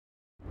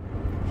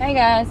Hey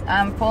guys,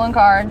 I'm pulling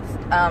cards,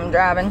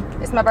 driving.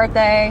 It's my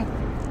birthday.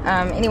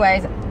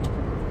 Anyways,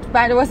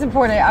 back to what's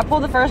important. I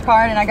pulled the first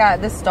card and I got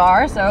this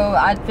star, so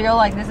I feel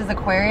like this is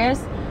Aquarius.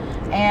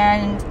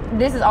 And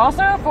this is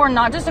also for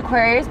not just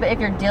Aquarius, but if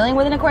you're dealing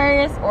with an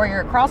Aquarius, or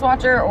you're a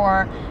Crosswatcher,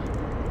 or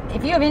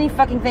if you have any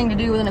fucking thing to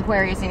do with an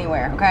Aquarius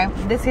anywhere, okay?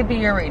 This could be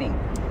your reading.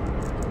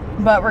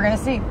 But we're gonna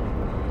see.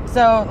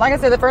 So, like I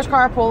said, the first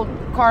card I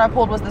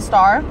pulled was the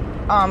star.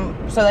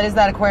 So that is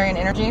that Aquarian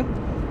energy.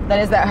 That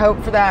is that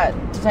hope for that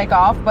to take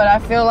off. But I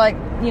feel like,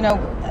 you know,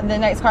 the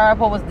next card I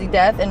pulled was the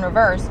death in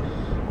reverse,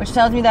 which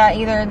tells me that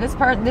either this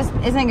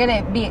isn't going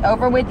to be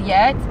over with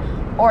yet,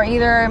 or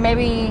either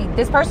maybe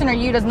this person or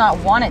you does not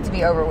want it to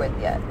be over with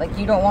yet. Like,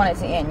 you don't want it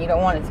to end. You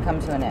don't want it to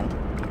come to an end.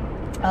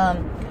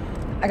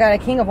 I got a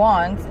King of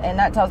Wands, and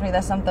that tells me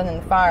that's something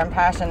in fire and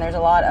passion. There's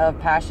a lot of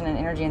passion and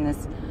energy in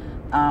this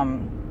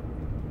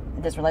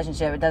this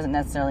relationship. It doesn't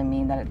necessarily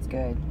mean that it's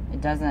good. It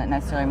doesn't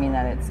necessarily mean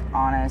that it's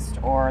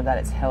honest or that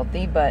it's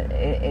healthy, but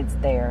it's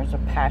there. There's a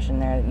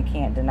passion there that you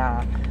can't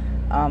deny.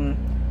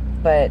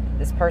 But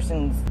this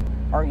person's,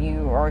 or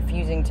you, are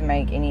refusing to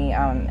make any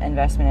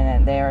investment in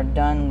it. They are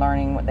done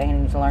learning what they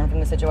need to learn from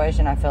the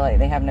situation. I feel like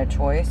they have no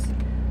choice.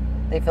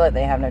 They feel like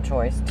they have no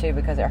choice, too,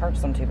 because it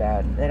hurts them too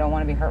bad. They don't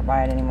want to be hurt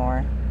by it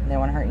anymore. They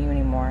don't want to hurt you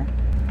anymore.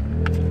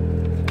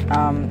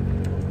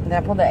 Then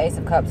I pulled the Ace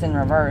of Cups in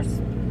reverse.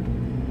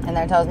 And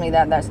that tells me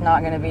that that's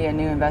not going to be a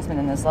new investment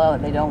in this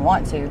love. That they don't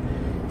want to.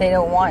 They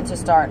don't want to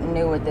start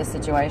new with this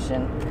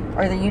situation.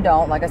 Or that you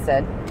don't, like I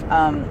said.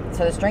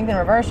 So the Strength in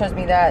reverse shows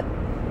me that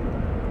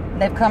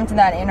they've come to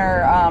that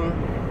inner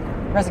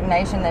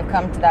resignation. They've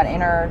come to that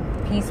inner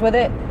peace with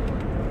it.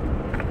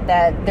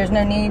 That there's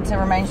no need to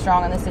remain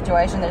strong in this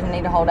situation. There's no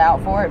need to hold out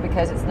for it,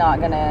 because it's not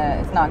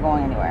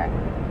going anywhere.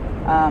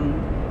 I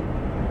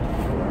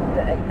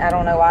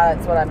don't know why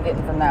that's what I'm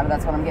getting from that, but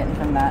that's what I'm getting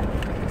from that.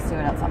 Let's see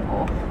what else I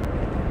pull.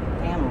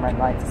 Damn, red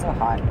lights, it's so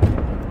hot.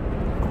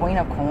 Queen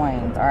of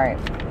Coins. Alright.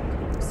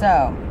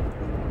 So,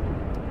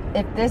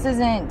 if this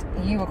isn't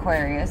you,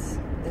 Aquarius,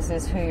 this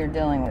is who you're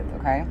dealing with,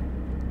 okay?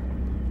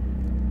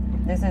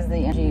 This is the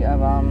energy of,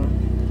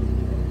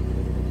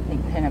 the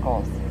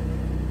Pentacles.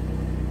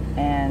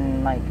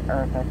 And, like,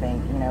 Earth, I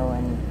think, you know,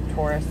 and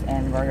Taurus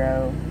and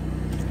Virgo,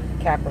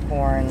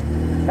 Capricorn.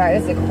 In fact,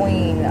 it's the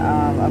Queen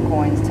of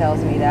Coins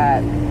tells me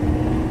that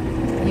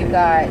you've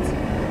got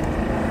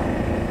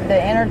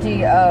the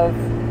energy of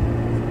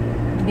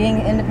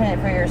being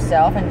independent for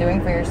yourself and doing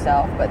for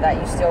yourself, but that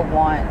you still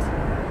want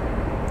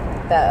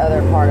that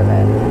other part of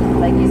it.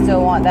 Like, you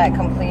still want that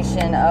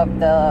completion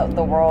of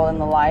the world and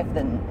the life,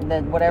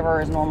 that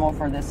whatever is normal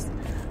for this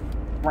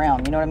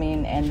realm, you know what I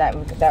mean? And that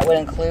would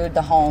include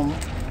the home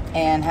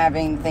and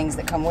having things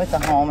that come with the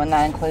home, and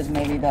that includes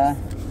maybe the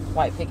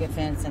white picket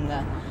fence and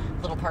the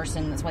little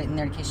person that's waiting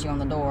there to kiss you on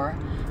the door.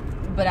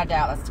 But I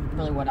doubt that's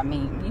really what I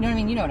mean. You know what I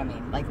mean? You know what I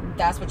mean. Like,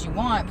 that's what you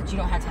want, but you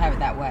don't have to have it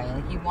that way.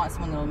 Like, you want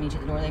someone that will meet you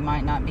at the door. They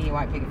might not be a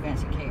white picket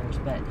fence, who cares?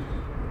 But,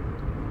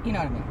 you know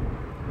what I mean.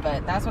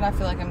 But that's what I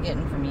feel like I'm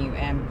getting from you.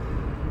 And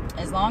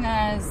as long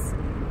as,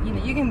 you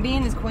know, you can be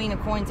in this Queen of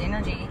Coins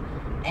energy,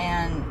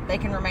 and they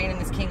can remain in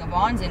this King of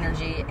Wands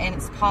energy, and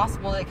it's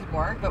possible it could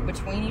work, but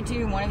between you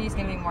two, one of you is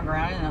going to be more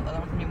grounded, and the other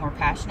one's going to be more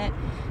passionate,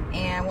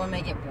 and one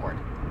may get bored.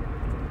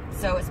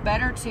 So it's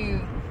better to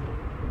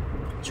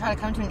try to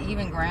come to an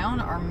even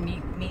ground, or meet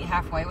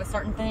halfway with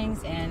certain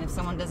things. And if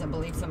someone doesn't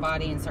believe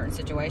somebody in certain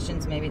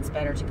situations, maybe it's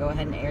better to go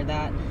ahead and air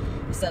that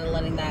instead of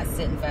letting that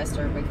sit and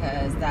fester,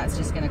 because that's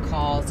just going to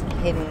cause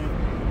hidden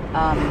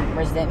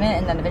resentment,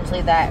 and then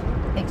eventually that,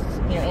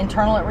 you know,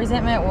 internal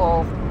resentment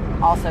will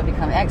also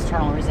become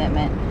external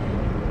resentment.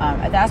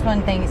 That's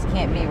when things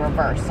can't be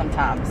reversed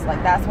sometimes.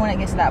 Like, that's when it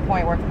gets to that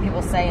point where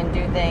people say and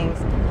do things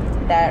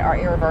that are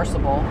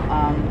irreversible.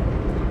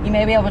 You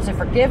may be able to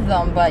forgive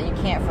them, but you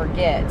can't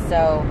forget.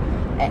 So,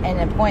 and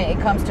it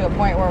comes to a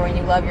point where when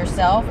you love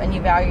yourself and you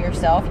value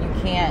yourself, you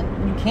can't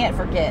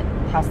forget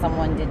how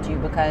someone did you,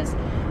 because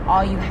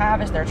all you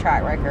have is their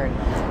track record.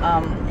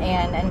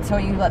 And until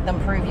you let them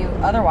prove you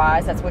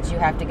otherwise, that's what you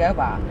have to go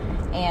by.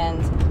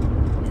 And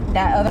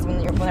that other,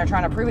 when they're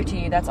trying to prove it to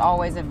you, that's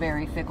always a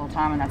very fickle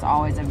time, and that's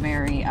always a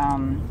very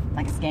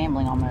like, it's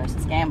gambling almost.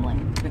 It's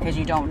gambling, because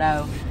you don't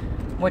know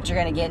what you're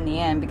going to get in the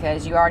end,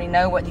 because you already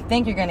know what you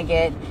think you're going to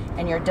get,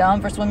 and you're dumb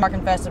for swim mark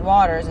infested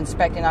waters and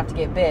expecting not to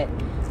get bit.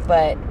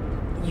 But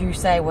you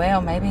say,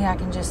 well, maybe I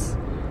can just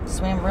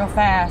swim real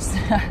fast.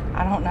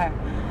 I don't know.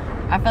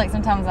 I feel like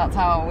sometimes that's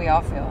how we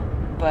all feel.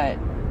 But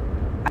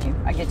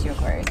I get you,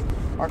 Aquarius,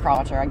 or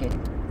Crosswatcher, I get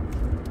you.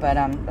 But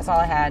that's all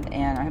I had,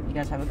 and I hope you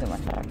guys have a good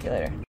one. Talk to you later.